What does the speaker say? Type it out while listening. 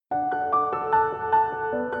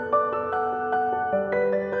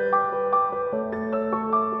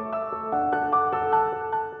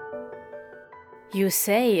You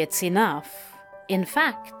say it's enough. In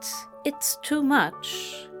fact, it's too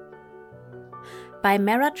much. By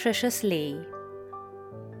Meretricious Lee.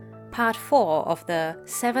 Part 4 of the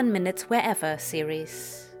 7 Minutes Wherever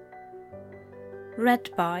series. Read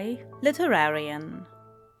by Literarian.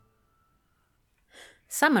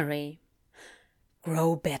 Summary.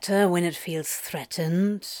 Grow better when it feels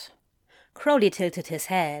threatened. Crowley tilted his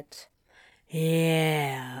head.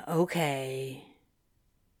 Yeah, okay.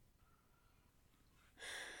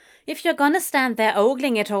 If you're gonna stand there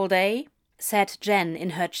ogling it all day, said Jen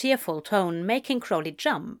in her cheerful tone, making Crowley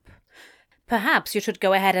jump, perhaps you should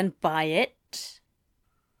go ahead and buy it.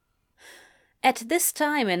 At this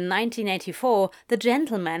time in 1984, the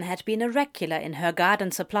gentleman had been a regular in her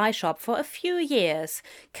garden supply shop for a few years,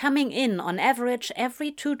 coming in on average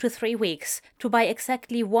every 2 to 3 weeks to buy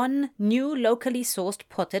exactly one new locally sourced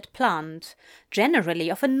potted plant,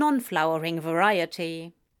 generally of a non-flowering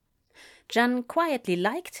variety. Jan quietly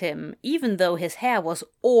liked him, even though his hair was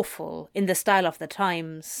awful in the style of the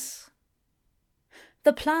times.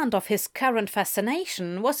 The plant of his current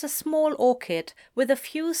fascination was a small orchid with a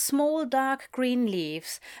few small dark green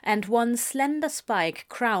leaves and one slender spike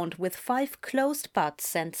crowned with 5 closed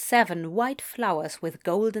buds and 7 white flowers with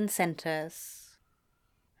golden centers.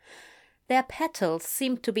 Their petals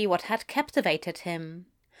seemed to be what had captivated him.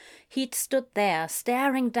 He'd stood there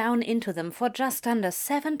staring down into them for just under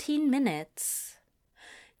 17 minutes.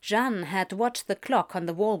 Jan had watched the clock on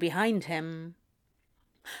the wall behind him.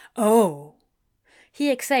 Oh, he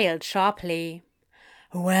exhaled sharply.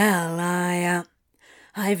 Well,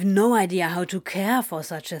 I've no idea how to care for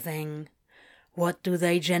such a thing. What do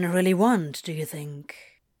they generally want, do you think?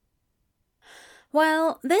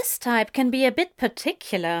 Well, this type can be a bit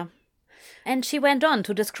particular. And she went on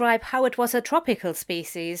to describe how it was a tropical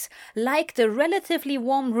species, liked a relatively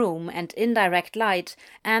warm room and indirect light,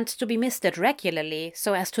 and to be misted regularly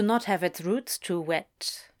so as to not have its roots too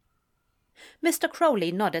wet. Mr.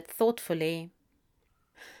 Crowley nodded thoughtfully.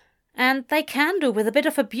 And they can do with a bit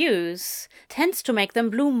of abuse. Tends to make them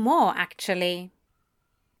bloom more, actually.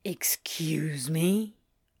 Excuse me?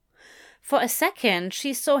 For a second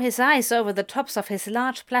she saw his eyes over the tops of his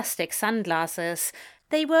large plastic sunglasses.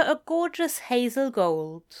 They were a gorgeous hazel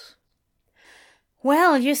gold.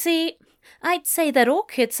 Well, you see, I'd say that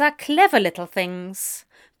orchids are clever little things.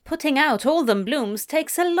 Putting out all them blooms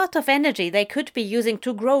takes a lot of energy they could be using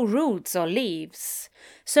to grow roots or leaves.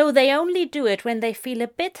 So they only do it when they feel a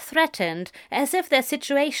bit threatened, as if their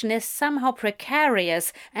situation is somehow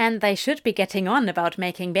precarious and they should be getting on about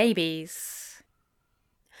making babies.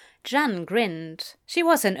 Jan grinned. She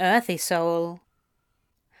was an earthy soul.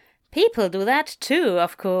 People do that too,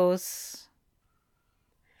 of course.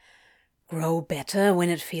 Grow better when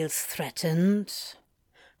it feels threatened?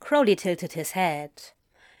 Crowley tilted his head.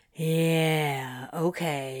 Yeah,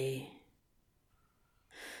 okay.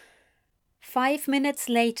 5 minutes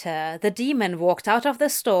later, the demon walked out of the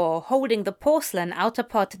store, holding the porcelain outer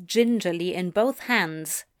pot gingerly in both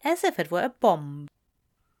hands, as if it were a bomb.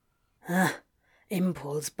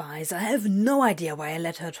 Impulse buys. I have no idea why I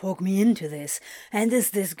let her talk me into this. And is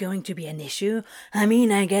this going to be an issue? I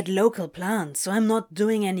mean, I get local plants, so I'm not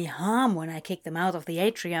doing any harm when I kick them out of the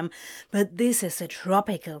atrium. But this is a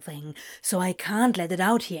tropical thing, so I can't let it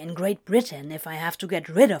out here in Great Britain. If I have to get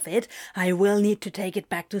rid of it, I will need to take it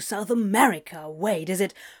back to South America. Wait, is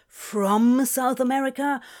it from South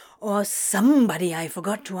America? Or somebody I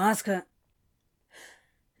forgot to ask her?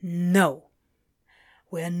 No.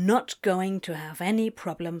 We're not going to have any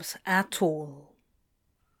problems at all.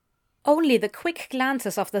 Only the quick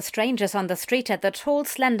glances of the strangers on the street at the tall,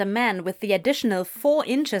 slender man with the additional 4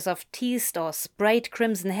 inches of teased or sprayed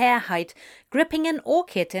crimson hair height, gripping an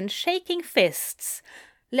orchid in shaking fists,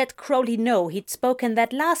 let Crowley know he'd spoken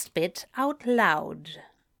that last bit out loud.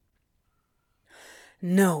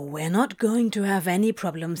 No, we're not going to have any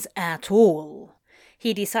problems at all,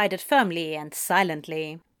 he decided firmly and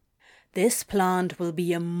silently. This plant will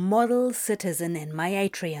be a model citizen in my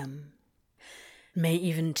atrium. May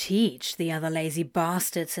even teach the other lazy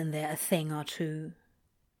bastards in there a thing or two.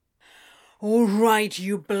 All right,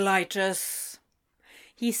 you blighters,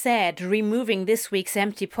 he said, removing this week's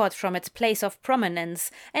empty pot from its place of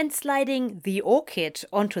prominence and sliding the orchid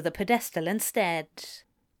onto the pedestal instead.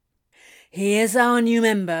 Here's our new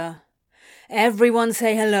member. Everyone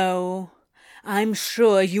say hello. I'm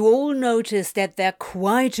sure you all noticed that they're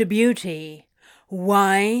quite a beauty.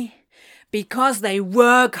 Why? Because they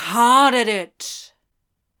work hard at it.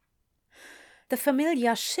 The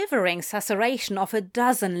familiar shivering susurration of a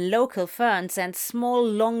dozen local ferns and small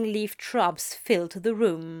long-leaved shrubs filled the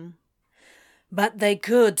room. But they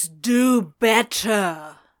could do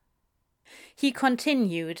better. He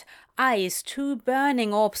continued, eyes two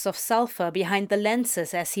burning orbs of sulphur behind the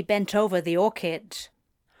lenses as he bent over the orchid.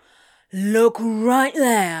 "Look right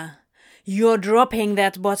there. You're dropping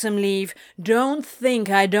that bottom leaf. Don't think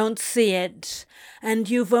I don't see it. And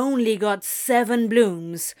you've only got 7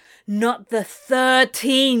 blooms, not the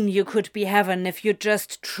 13 you could be having if you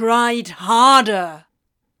just tried harder."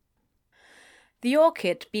 The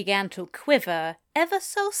orchid began to quiver ever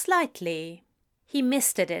so slightly. He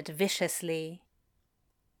misted it viciously.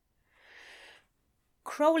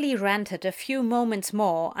 Crowley ranted a few moments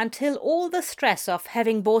more until all the stress of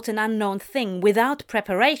having bought an unknown thing without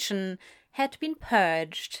preparation had been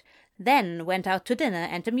purged, then went out to dinner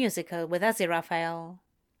and a musical with Aziraphale.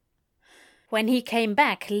 When he came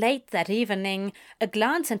back late that evening, a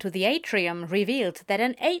glance into the atrium revealed that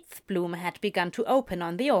an 8th bloom had begun to open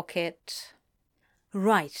on the orchid.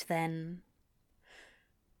 Right then.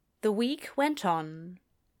 The week went on.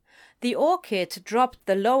 The orchid dropped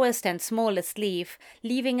the lowest and smallest leaf,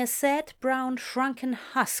 leaving a sad brown shrunken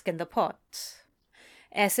husk in the pot.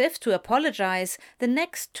 As if to apologize, the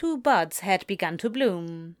next 2 buds had begun to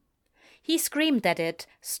bloom. He screamed at it,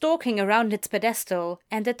 stalking around its pedestal,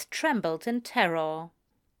 and it trembled in terror.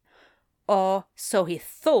 Or so he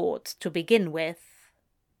thought to begin with.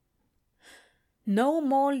 No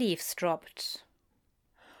more leaves dropped.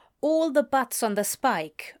 All the buds on the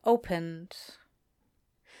spike opened.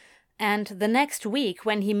 And the next week,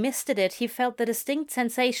 when he misted it, he felt the distinct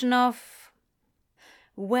sensation of,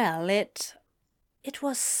 well, it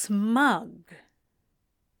was smug.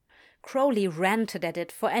 Crowley ranted at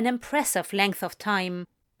it for an impressive length of time.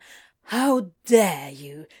 "How dare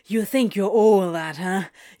you? You think you're all that, huh?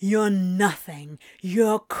 You're nothing.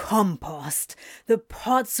 You're compost. The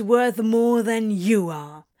pot's worth more than you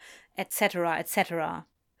are," etc., etc.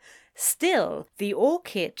 Still, the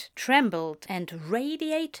orchid trembled and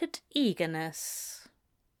radiated eagerness.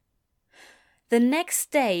 The next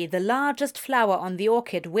day the largest flower on the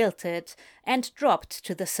orchid wilted and dropped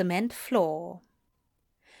to the cement floor.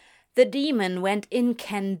 The demon went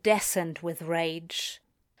incandescent with rage.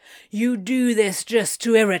 "You do this just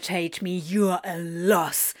to irritate me. You're a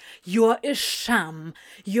loss. You're a sham.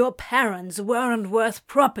 Your parents weren't worth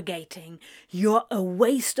propagating. You're a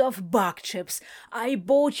waste of bark chips. I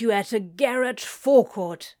bought you at a garage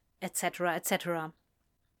forecourt," etc., etc.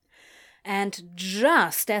 And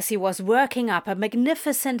just as he was working up a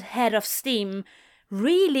magnificent head of steam,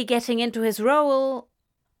 really getting into his role,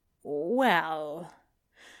 well,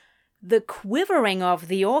 the quivering of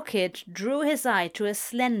the orchid drew his eye to a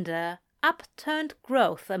slender, upturned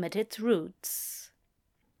growth amid its roots.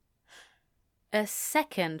 A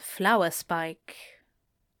second flower spike.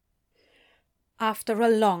 After a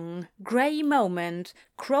long, grey moment,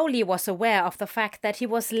 Crowley was aware of the fact that he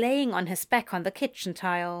was laying on his back on the kitchen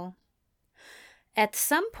tile. At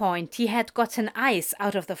some point he had gotten ice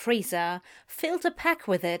out of the freezer, filled a pack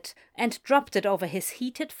with it, and dropped it over his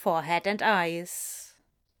heated forehead and eyes.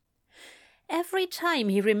 Every time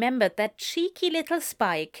he remembered that cheeky little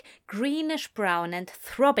spike, greenish-brown and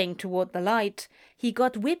throbbing toward the light, he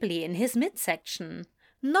got wibbly in his midsection.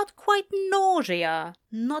 Not quite nausea,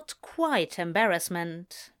 not quite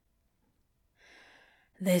embarrassment.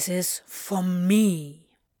 "This is for me,"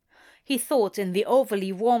 he thought in the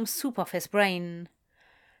overly warm soup of his brain.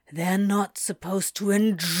 "They're not supposed to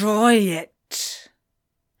enjoy it."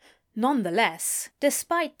 Nonetheless,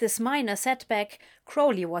 despite this minor setback,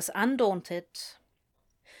 Crowley was undaunted.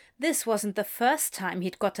 This wasn't the first time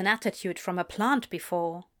he'd got an attitude from a plant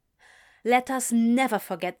before. Let us never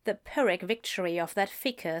forget the Pyrrhic victory of that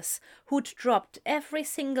ficus who'd dropped every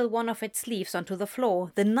single one of its leaves onto the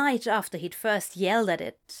floor the night after he'd first yelled at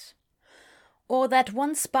it. Or that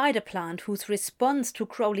one spider plant whose response to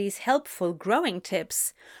Crowley's helpful growing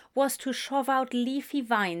tips was to shove out leafy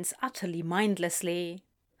vines utterly mindlessly.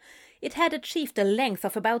 It had achieved a length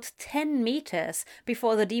of about 10 meters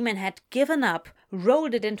before the demon had given up,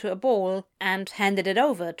 rolled it into a ball, and handed it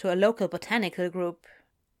over to a local botanical group.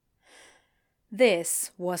 This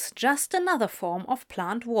was just another form of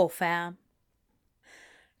plant warfare.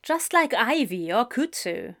 Just like ivy or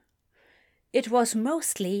kudzu. It was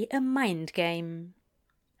mostly a mind game.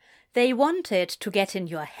 They wanted to get in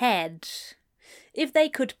your head. If they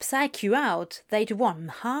could psych you out, they'd won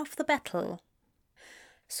half the battle.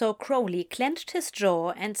 So Crowley clenched his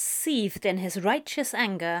jaw and seethed in his righteous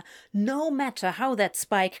anger, no matter how that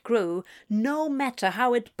spike grew, no matter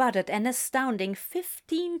how it budded an astounding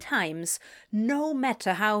 15 times, no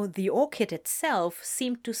matter how the orchid itself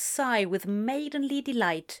seemed to sigh with maidenly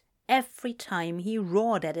delight every time he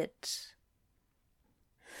roared at it.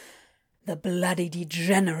 "The bloody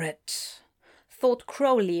degenerate! thought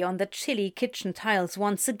Crowley on the chilly kitchen tiles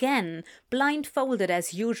once again, blindfolded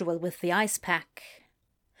as usual with the ice pack.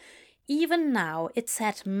 Even now it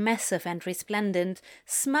sat massive and resplendent,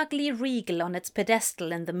 smugly regal on its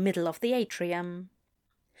pedestal in the middle of the atrium.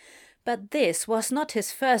 But this was not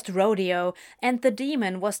his first rodeo, and the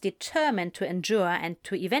demon was determined to endure and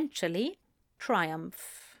to eventually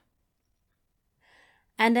triumph.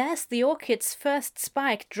 And as the orchid's first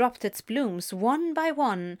spike dropped its blooms one by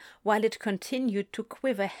one, while it continued to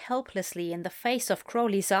quiver helplessly in the face of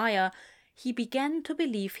Crowley's ire, he began to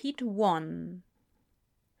believe he'd won.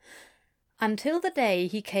 Until the day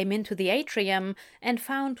he came into the atrium and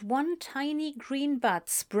found one tiny green bud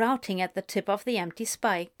sprouting at the tip of the empty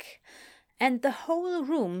spike, and the whole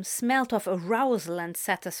room smelt of arousal and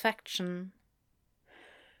satisfaction.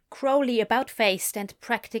 Crowley about-faced and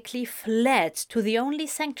practically fled to the only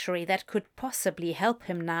sanctuary that could possibly help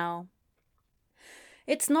him now.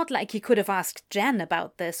 It's not like he could have asked Jen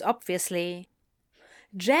about this, obviously.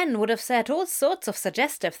 Jen would have said all sorts of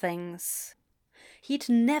suggestive things. He'd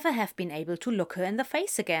never have been able to look her in the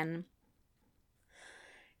face again.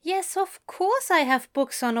 "Yes, of course I have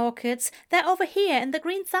books on orchids. They're over here in the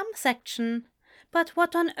green thumb section. But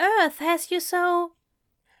what on earth has you so—"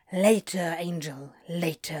 "Later, Angel,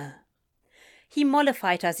 later." He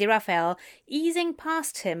mollified Aziraphale, easing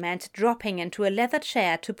past him and dropping into a leather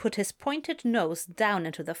chair to put his pointed nose down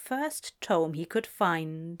into the first tome he could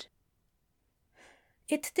find.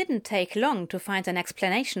 It didn't take long to find an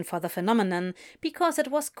explanation for the phenomenon, because it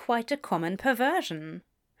was quite a common perversion.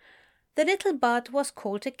 The little bud was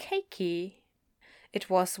called a keiki. It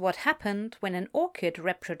was what happened when an orchid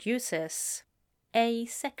reproduces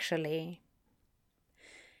asexually.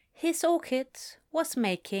 His orchid was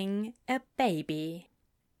making a baby.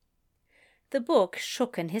 The book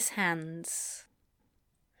shook in his hands.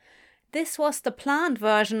 This was the plant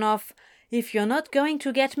version of "If you're not going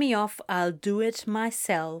to get me off, I'll do it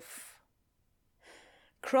myself."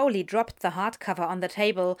 Crowley dropped the hardcover on the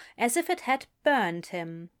table as if it had burned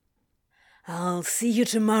him. "I'll see you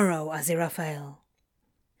tomorrow, Aziraphale."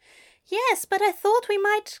 "Yes, but I thought we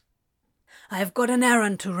might—" "I've got an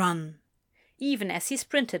errand to run," even as he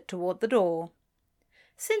sprinted toward the door.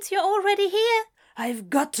 "Since you're already here—" "I've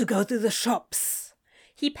got to go to the shops,"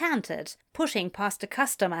 he panted, pushing past a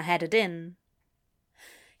customer headed in.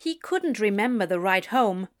 He couldn't remember the ride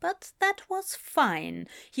home, but that was fine.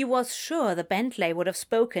 He was sure the Bentley would have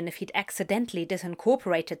spoken if he'd accidentally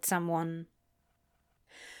disincorporated someone.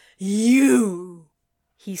 "You!"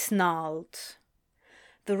 he snarled.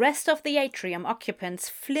 The rest of the atrium occupants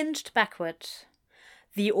flinched backward.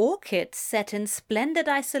 The orchid sat in splendid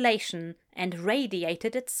isolation and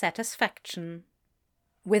radiated its satisfaction.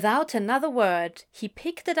 Without another word, he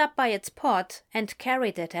picked it up by its pod and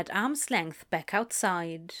carried it at arm's length back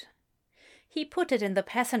outside. He put it in the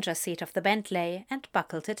passenger seat of the Bentley and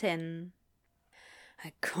buckled it in.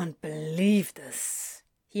 "I can't believe this,"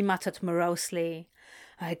 he muttered morosely.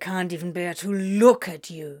 "I can't even bear to look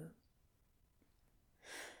at you."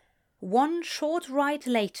 One short ride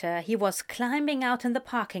later, he was climbing out in the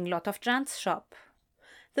parking lot of Jan's shop.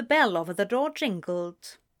 The bell over the door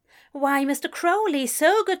jingled. "Why, Mr. Crowley,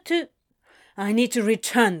 so good to—" "I need to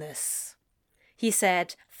return this," he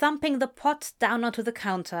said, thumping the pot down onto the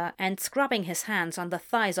counter and scrubbing his hands on the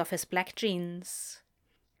thighs of his black jeans.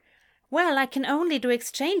 "Well, I can only do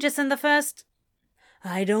exchanges in the first—"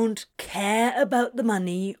 "I don't care about the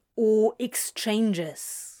money or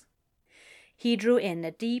exchanges." He drew in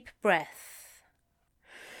a deep breath.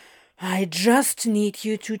 "I just need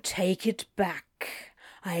you to take it back.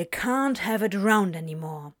 I can't have it around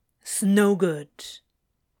anymore. It's no good."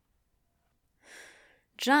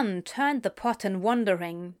 Jan turned the pot in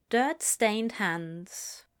wondering, dirt-stained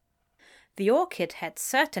hands. The orchid had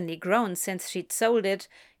certainly grown since she'd sold it,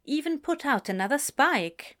 even put out another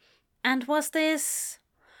spike. And was this—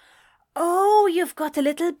 "Oh, you've got a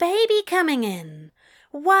little baby coming in.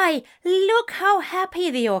 Why, look how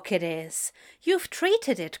happy the orchid is. You've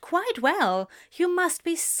treated it quite well. You must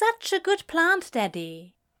be such a good plant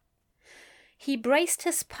daddy." He braced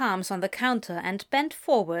his palms on the counter and bent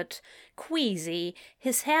forward, queasy,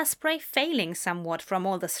 his hairspray failing somewhat from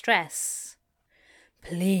all the stress.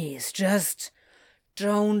 "Please, just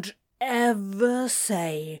don't ever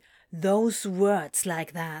say those words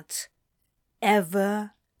like that.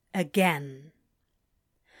 Ever again."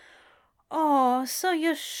 "Oh, so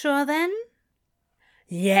you're sure then?"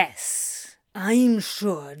 "Yes, I'm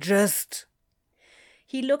sure, just—"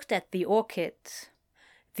 He looked at the orchid.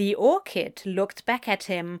 The orchid looked back at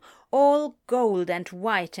him, all gold and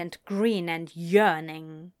white and green and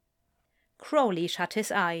yearning. Crowley shut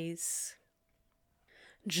his eyes.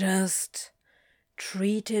 "Just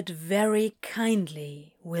Treat it very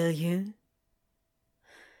kindly, will you?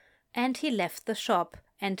 And he left the shop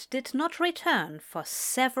and did not return for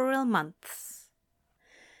several months.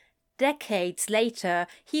 Decades later,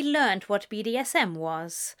 he learned what BDSM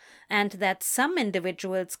was, and that some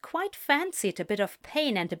individuals quite fancied a bit of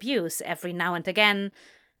pain and abuse every now and again,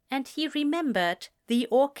 and he remembered the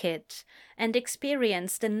orchid and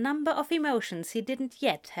experienced a number of emotions he didn't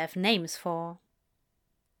yet have names for.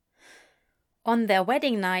 On their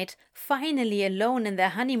wedding night, finally alone in their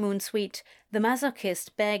honeymoon suite, the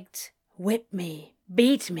masochist begged, "Whip me,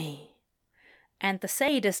 beat me." And the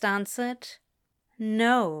sadist answered,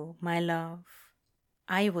 "No, my love,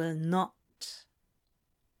 I will not."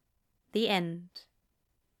 The end.